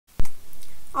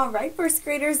All right, first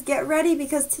graders, get ready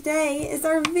because today is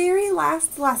our very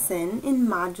last lesson in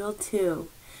Module 2.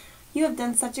 You have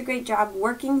done such a great job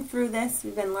working through this.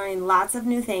 We've been learning lots of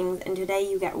new things, and today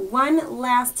you get one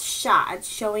last shot at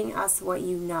showing us what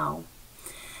you know.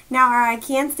 Now, our I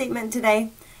can statement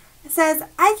today says,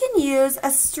 I can use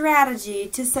a strategy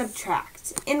to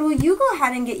subtract. And will you go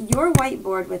ahead and get your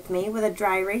whiteboard with me with a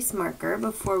dry erase marker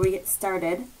before we get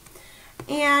started?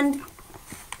 And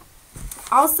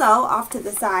also, off to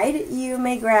the side, you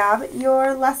may grab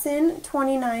your Lesson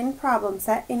 29 problem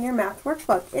set in your math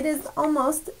workbook. It is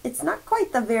it's not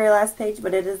quite the very last page,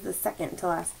 but it is the second to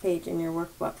last page in your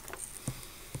workbook.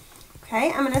 Okay,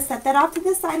 I'm going to set that off to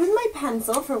the side with my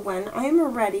pencil for when I'm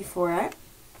ready for it.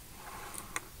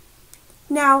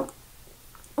 Now,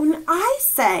 when I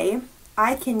say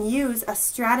I can use a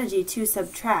strategy to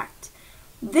subtract,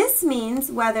 this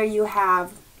means whether you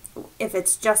have if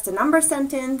it's just a number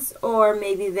sentence or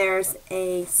maybe there's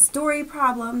a story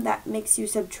problem that makes you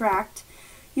subtract,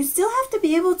 you still have to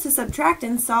be able to subtract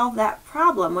and solve that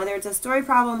problem, whether it's a story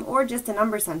problem or just a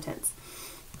number sentence.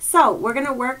 So we're going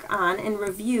to work on and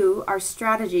review our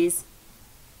strategies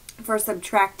for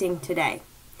subtracting today.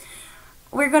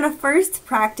 We're going to first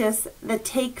practice the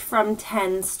take from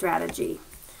 10 strategy.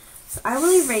 So I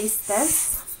will erase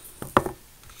this.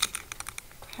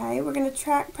 Okay, we're going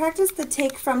to practice the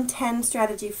take from 10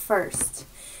 strategy first.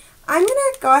 I'm going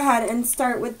to go ahead and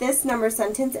start with this number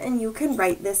sentence, and you can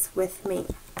write this with me.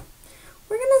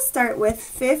 We're going to start with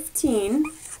 15.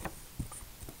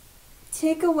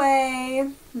 Take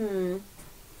away,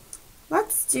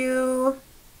 let's do,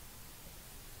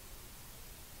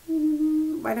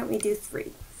 why don't we do 3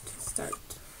 to start?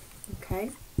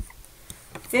 Okay,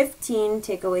 15,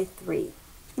 take away 3.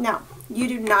 Now, you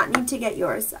do not need to get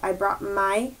yours. I brought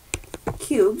my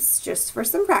cubes just for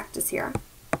some practice here.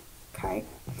 Okay.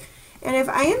 And if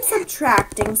I am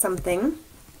subtracting something,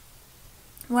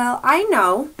 well, I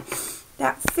know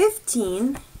that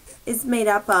 15 is made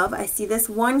up of, I see this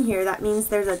 1 here, that means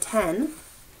there's a 10,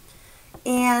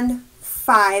 and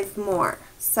 5 more.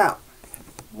 So,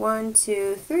 1,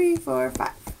 2, 3, 4,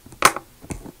 5.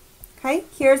 Okay,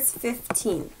 here's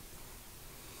 15.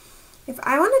 If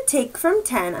I want to take from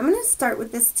 10, I'm going to start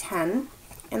with this 10,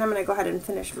 and I'm going to go ahead and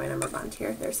finish my number bond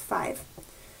here. There's 5.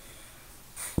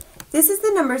 This is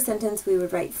the number sentence we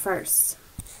would write first.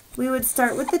 We would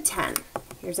start with the 10.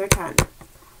 Here's our 10.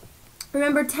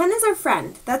 Remember, 10 is our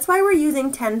friend. That's why we're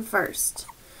using 10 first.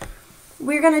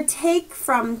 We're going to take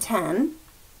from 10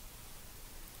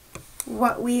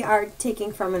 what we are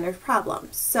taking from in our problem.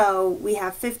 So we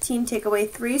have 15 take away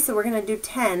 3, so we're going to do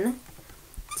 10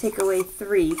 take away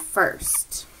 3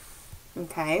 first.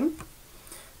 Okay?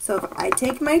 So if I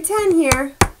take my 10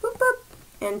 here, boop, boop,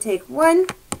 and take 1,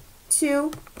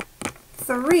 2,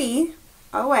 3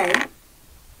 away,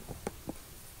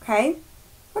 okay,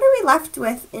 what are we left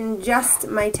with in just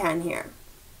my 10 here?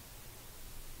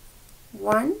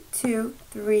 1, 2,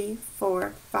 3, 4,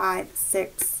 5,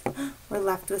 6. We're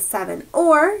left with 7.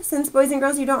 Or, since boys and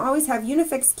girls, you don't always have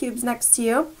Unifix cubes next to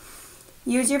you,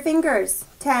 use your fingers.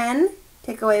 10,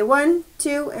 take away 1,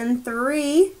 2, and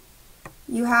 3.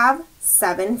 You have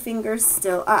 7 fingers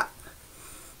still up.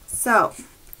 So,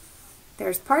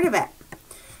 there's part of it.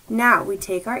 Now, we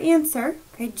take our answer,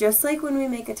 okay, just like when we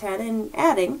make a 10 and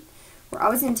adding, we're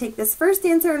always going to take this first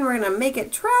answer and we're going to make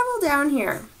it travel down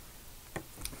here.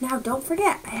 Now, don't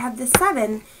forget, I have the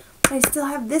 7, but I still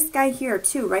have this guy here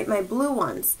too, right? My blue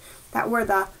ones that were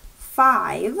the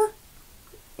 5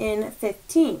 in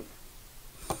 15.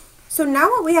 So now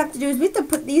what we have to do is we have to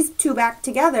put these two back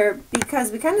together because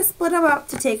we kind of split them up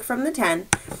to take from the 10.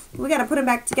 We got to put them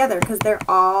back together because they're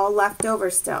all left over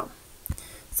still.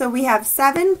 So we have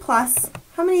 7 plus,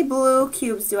 how many blue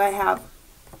cubes do I have?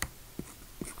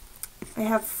 I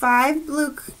have 5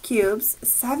 blue cubes,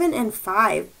 7 and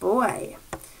 5, boy.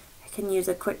 I can use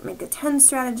a quick make a 10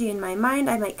 strategy in my mind.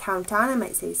 I might count on, I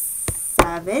might say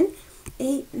 7,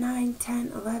 8, 9,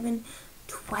 10, 11,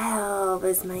 12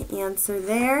 is my answer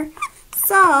there.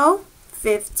 So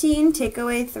 15 take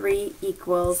away 3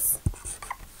 equals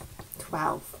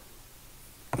 12.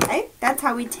 Okay, that's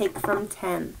how we take from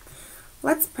 10.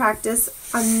 Let's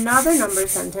practice another number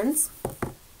sentence.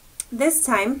 This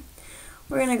time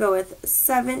we're going to go with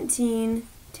 17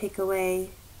 take away,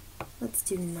 let's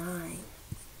do 9.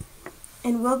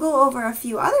 And we'll go over a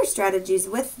few other strategies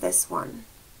with this one.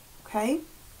 Okay?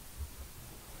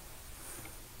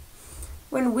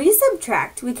 When we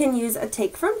subtract, we can use a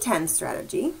take from 10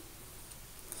 strategy.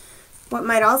 What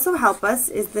might also help us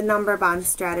is the number bond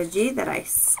strategy that I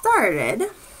started.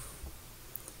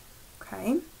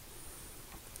 Okay.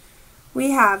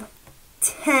 We have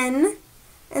 10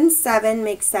 and 7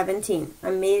 makes 17.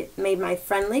 I made my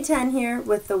friendly 10 here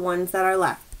with the ones that are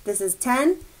left. This is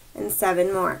 10 and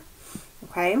 7 more.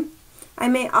 Okay? I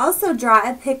may also draw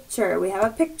a picture. We have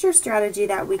a picture strategy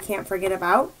that we can't forget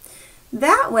about.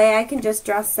 That way I can just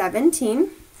draw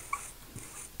 17.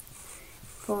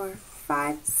 4,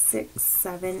 5, 6,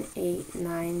 7, 8,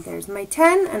 9. There's my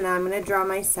 10, and I'm going to draw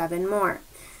my 7 more.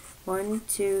 1,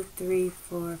 2, 3,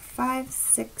 4, 5,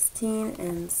 16,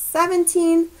 and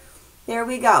 17. There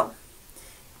we go.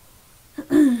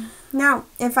 Now,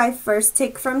 if I first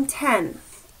take from 10,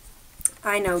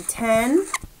 I know 10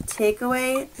 take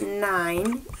away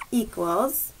 9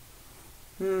 equals,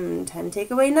 10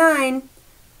 take away 9.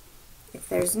 If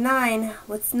there's 9,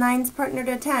 what's 9's partner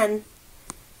to 10?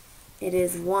 It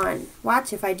is 1.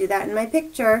 Watch if I do that in my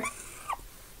picture.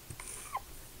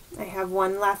 I have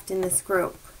 1 left in this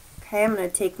group. Okay, I'm going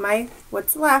to take my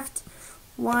what's left,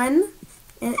 1,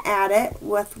 and add it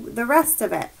with the rest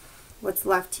of it. What's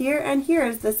left here and here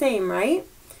is the same, right?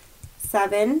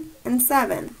 7 and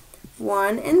 7.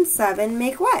 1 and 7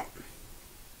 make what?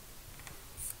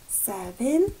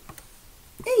 7,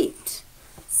 8.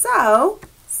 So,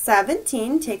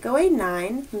 17 take away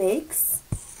 9 makes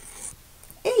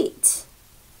 8.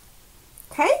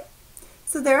 Okay?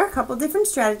 So there are a couple different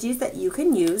strategies that you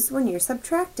can use when you're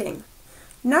subtracting.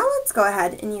 Now let's go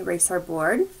ahead and erase our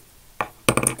board.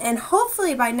 And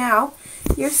hopefully by now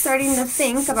you're starting to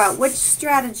think about which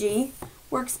strategy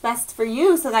works best for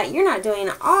you so that you're not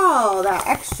doing all that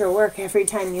extra work every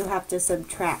time you have to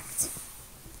subtract.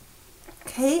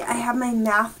 Okay, I have my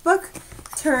math book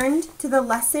turned to the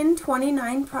lesson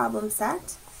 29 problem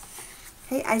set.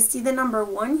 Okay, I see the number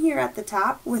 1 here at the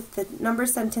top with the number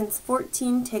sentence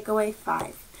 14 take away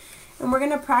 5. And we're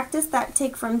going to practice that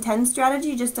take from 10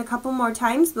 strategy just a couple more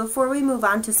times before we move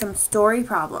on to some story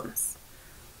problems.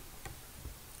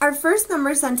 Our first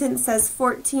number sentence says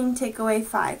 14 take away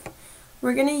 5.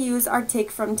 We're going to use our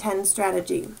take from 10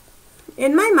 strategy.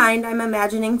 In my mind, I'm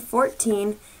imagining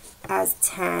 14 as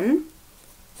 10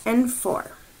 and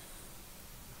 4.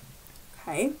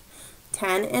 Okay,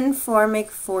 10 and 4 make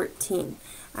 14.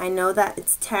 I know that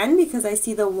it's 10 because I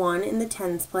see the 1 in the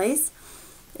tens place.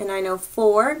 And I know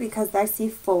 4 because I see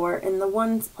 4 in the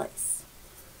ones place.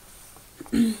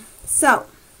 So,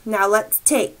 now let's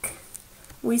take.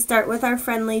 We start with our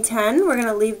friendly 10. We're going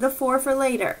to leave the 4 for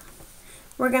later.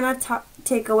 We're going to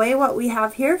take away what we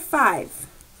have here, 5.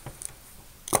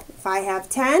 If I have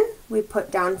 10, we put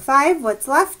down 5. What's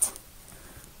left?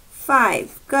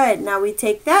 5. Good. Now we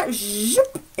take that,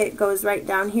 it goes right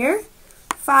down here.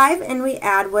 5, and we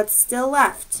add what's still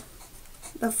left,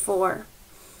 the 4.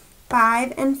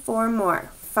 5 and 4 more.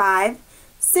 5,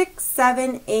 6,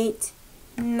 7, 8,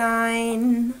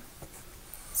 9.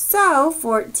 So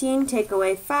 14 take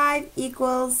away 5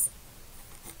 equals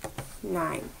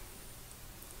 9.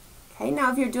 Okay,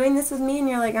 now if you're doing this with me and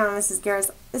you're like, oh, Mrs.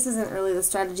 Garris, this isn't really the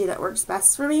strategy that works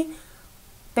best for me,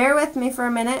 bear with me for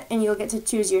a minute and you'll get to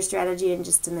choose your strategy in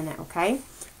just a minute, okay?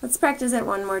 Let's practice it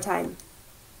one more time.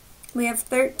 We have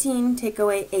 13 take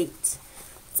away 8.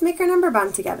 Let's make our number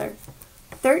bond together.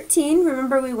 13,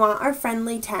 remember we want our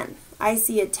friendly 10. I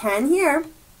see a 10 here.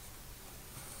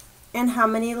 And how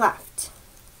many left?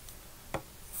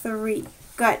 3.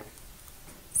 Good.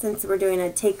 Since we're doing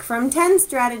a take from 10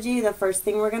 strategy, the first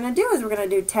thing we're going to do is we're going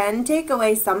to do 10 take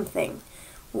away something.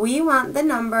 We want the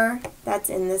number that's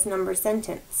in this number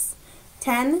sentence.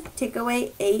 10 take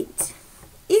away 8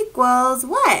 equals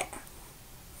what?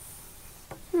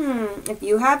 If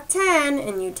you have 10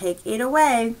 and you take 8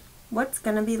 away, what's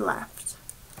going to be left?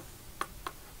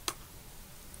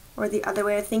 Or the other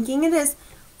way of thinking it is,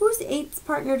 who's 8's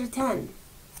partner to 10?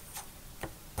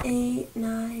 8,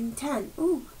 9, 10.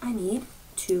 Ooh, I need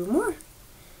 2 more.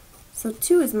 So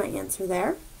 2 is my answer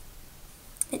there.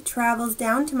 It travels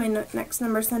down to my next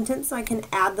number sentence, so I can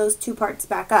add those 2 parts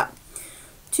back up.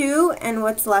 2, and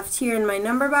what's left here in my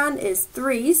number bond is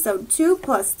 3, so 2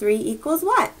 plus 3 equals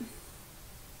what?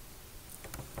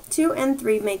 2 and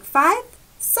 3 make 5,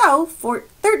 so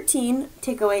 13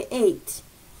 take away 8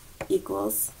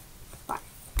 equals 5.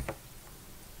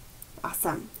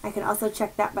 Awesome. I can also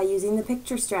check that by using the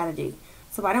picture strategy.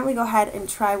 So why don't we go ahead and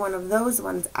try one of those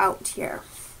ones out here.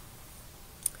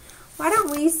 Why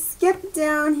don't we skip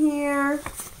down here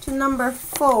to number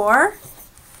 4,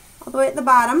 all the way at the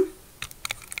bottom.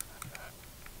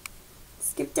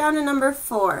 Skip down to number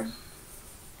 4.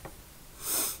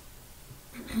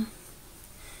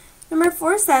 Number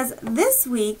 4 says, this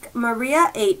week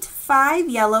Maria ate 5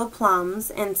 yellow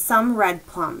plums and some red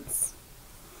plums.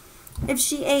 If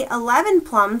she ate 11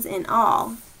 plums in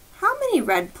all, how many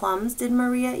red plums did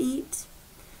Maria eat?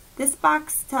 This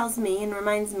box tells me and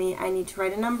reminds me I need to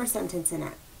write a number sentence in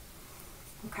it.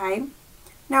 Okay?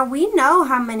 Now we know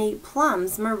how many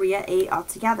plums Maria ate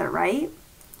altogether, right?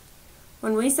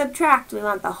 When we subtract, we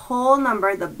want the whole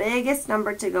number, the biggest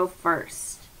number, to go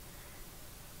first.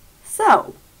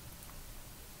 So,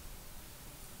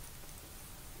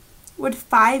 would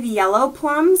 5 yellow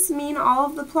plums mean all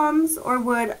of the plums, or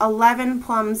would 11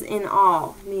 plums in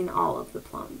all mean all of the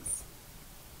plums?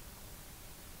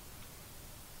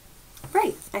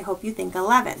 Right, I hope you think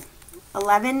 11.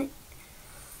 11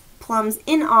 plums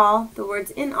in all, the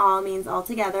words in all means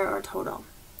altogether or total.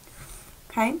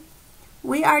 Okay,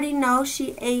 we already know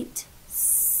she ate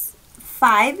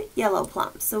 5 yellow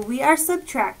plums, so we are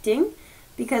subtracting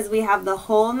because we have the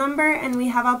whole number and we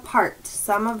have a part.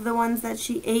 Some of the ones that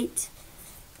she ate,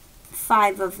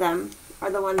 5 of them are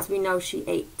the ones we know she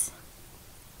ate.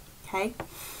 Okay,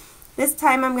 this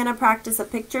time I'm going to practice a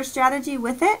picture strategy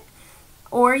with it,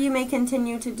 or you may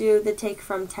continue to do the take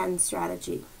from 10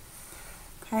 strategy.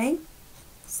 Okay,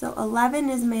 so 11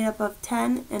 is made up of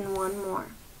 10 and 1 more.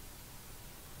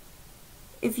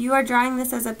 If you are drawing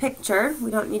this as a picture,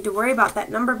 we don't need to worry about that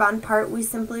number bond part. We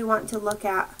simply want to look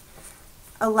at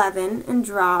 11 and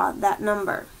draw that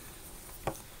number.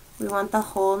 We want the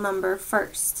whole number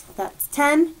first. That's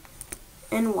 10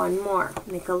 and 1 more,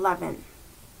 make 11.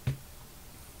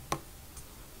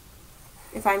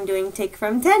 If I'm doing take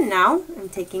from 10 now, I'm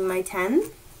taking my 10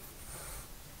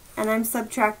 and I'm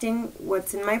subtracting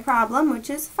what's in my problem, which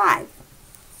is 5.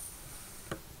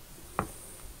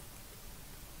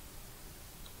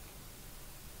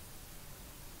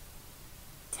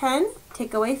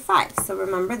 Take away 5. So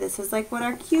remember, this is like what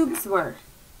our cubes were.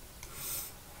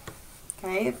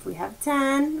 Okay, if we have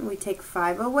 10, we take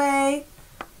 5 away,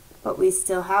 but we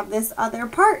still have this other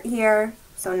part here.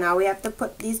 So now we have to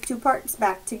put these two parts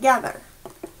back together.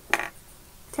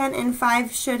 10 and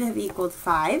 5 should have equaled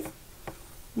 5.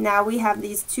 Now we have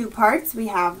these two parts. We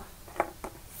have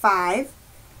 5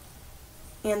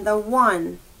 and the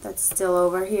 1 that's still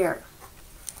over here.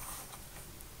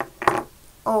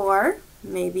 Or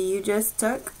maybe you just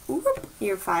took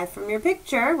your 5 from your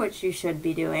picture, which you should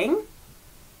be doing,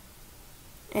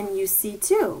 and you see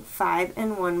 2. 5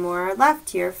 and 1 more are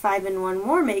left here. 5 and 1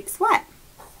 more makes what?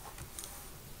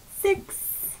 6.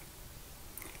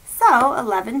 So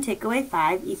 11 take away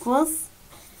 5 equals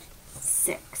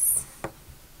 6.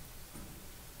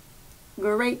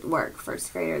 Great work,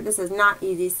 first grader. This is not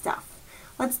easy stuff.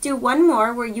 Let's do one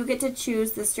more where you get to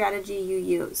choose the strategy you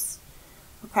use.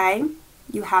 Okay?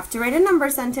 You have to write a number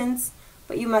sentence,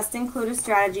 but you must include a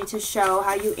strategy to show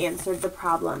how you answered the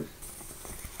problem.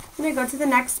 I'm going to go to the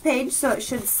next page, so it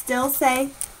should still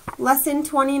say Lesson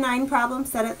 29 problem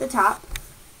set at the top.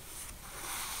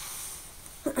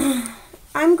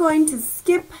 I'm going to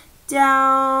skip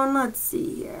down, let's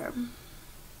see here.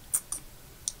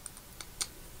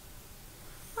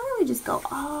 Why don't we just go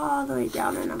all the way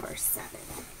down to number 7.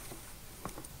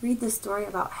 Read the story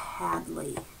about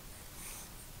Hadley.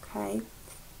 Okay,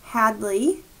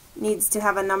 Hadley needs to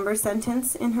have a number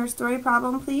sentence in her story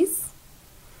problem, please.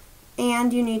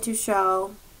 And you need to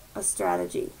show a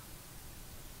strategy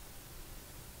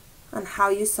on how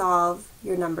you solve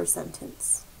your number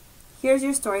sentence. Here's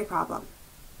your story problem.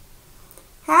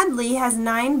 Hadley has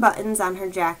 9 buttons on her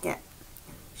jacket.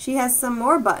 She has some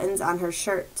more buttons on her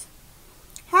shirt.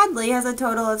 Hadley has a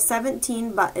total of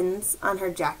 17 buttons on her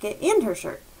jacket and her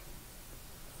shirt.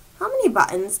 How many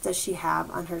buttons does she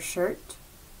have on her shirt?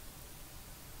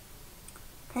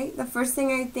 Okay, the first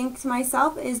thing I think to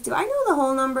myself is, do I know the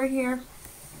whole number here?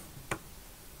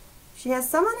 She has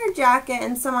some on her jacket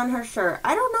and some on her shirt.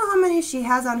 I don't know how many she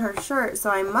has on her shirt,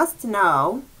 so I must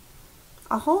know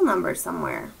a whole number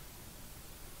somewhere.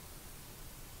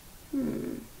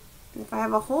 If I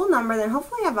have a whole number, then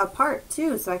hopefully I have a part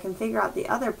too, so I can figure out the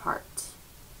other part.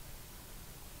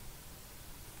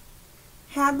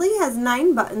 Hadley has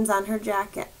 9 buttons on her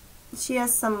jacket. She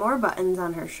has some more buttons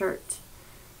on her shirt.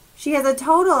 She has a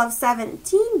total of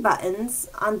 17 buttons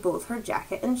on both her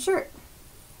jacket and shirt.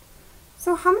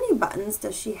 So how many buttons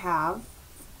does she have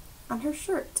on her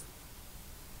shirt?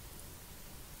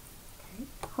 Okay.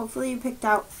 Hopefully you picked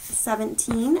out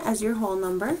 17 as your whole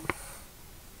number.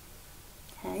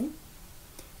 Okay.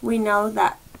 We know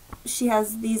that she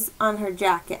has these on her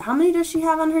jacket. How many does she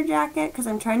have on her jacket? Because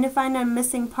I'm trying to find a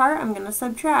missing part, I'm going to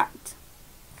subtract.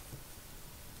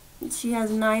 She has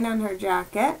 9 on her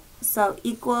jacket, so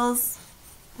equals,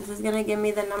 this is going to give me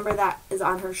the number that is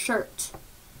on her shirt.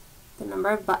 The number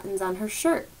of buttons on her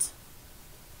shirt.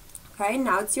 Okay,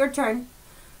 now it's your turn.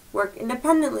 Work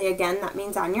independently again, that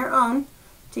means on your own,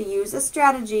 to use a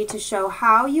strategy to show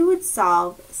how you would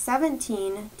solve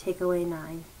 17 take away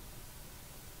 9.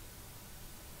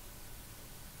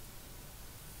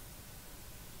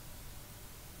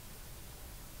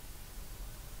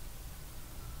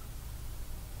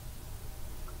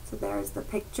 So there's the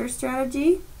picture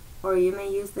strategy, or you may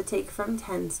use the take from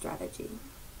 10 strategy.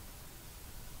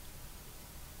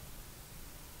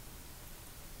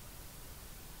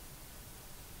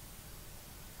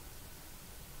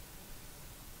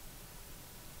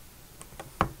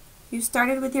 You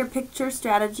started with your picture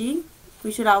strategy.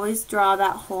 We should always draw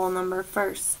that whole number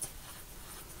first.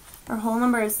 Our whole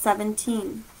number is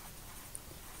 17.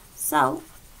 So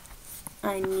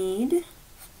I need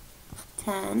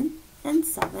 10 and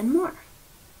 7 more.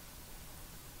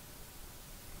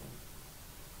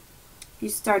 If you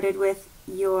started with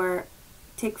your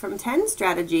take from 10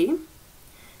 strategy,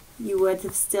 you would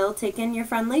have still taken your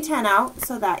friendly 10 out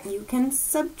so that you can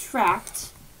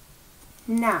subtract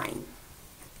 9.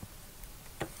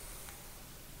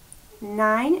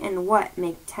 9 and what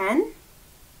make 10?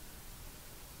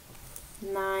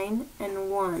 9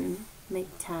 and 1 make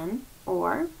 10,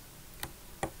 or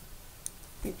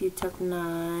if you took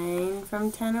 9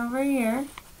 from 10 over here,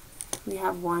 we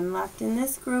have 1 left in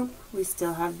this group. We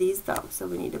still have these though, so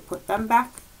we need to put them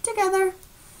back together.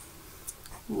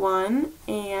 1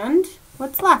 and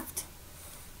what's left?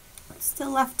 What's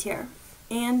still left here?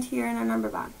 And here in our number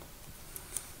bond.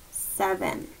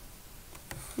 7.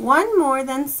 1 more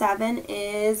than 7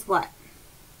 is what?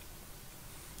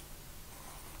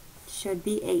 Should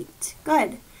be 8.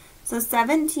 Good. So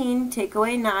 17 take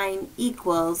away 9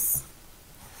 equals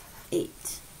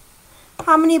 8.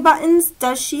 How many buttons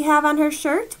does she have on her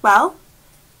shirt? Well,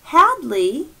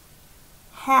 Hadley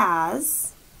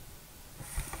has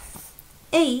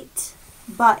 8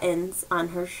 buttons on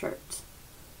her shirt.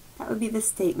 That would be the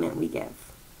statement we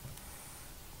give.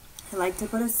 I like to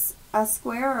put a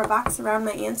square or a box around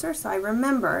my answer so I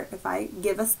remember if I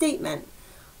give a statement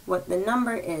what the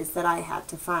number is that I had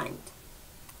to find.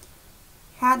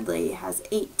 Hadley has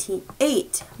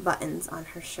 8 buttons on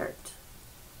her shirt.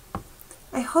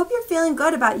 I hope you're feeling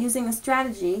good about using a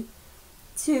strategy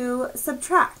to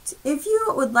subtract. If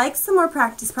you would like some more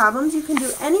practice problems, you can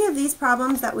do any of these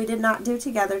problems that we did not do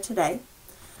together today.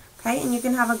 Okay, and you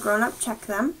can have a grown-up check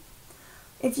them.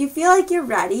 If you feel like you're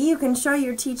ready, you can show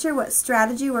your teacher what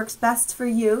strategy works best for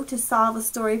you to solve a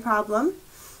story problem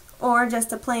or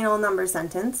just a plain old number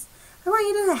sentence. I want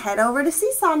you to head over to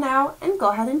Seesaw now and go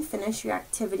ahead and finish your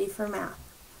activity for math.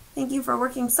 Thank you for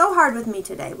working so hard with me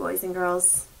today, boys and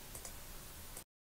girls.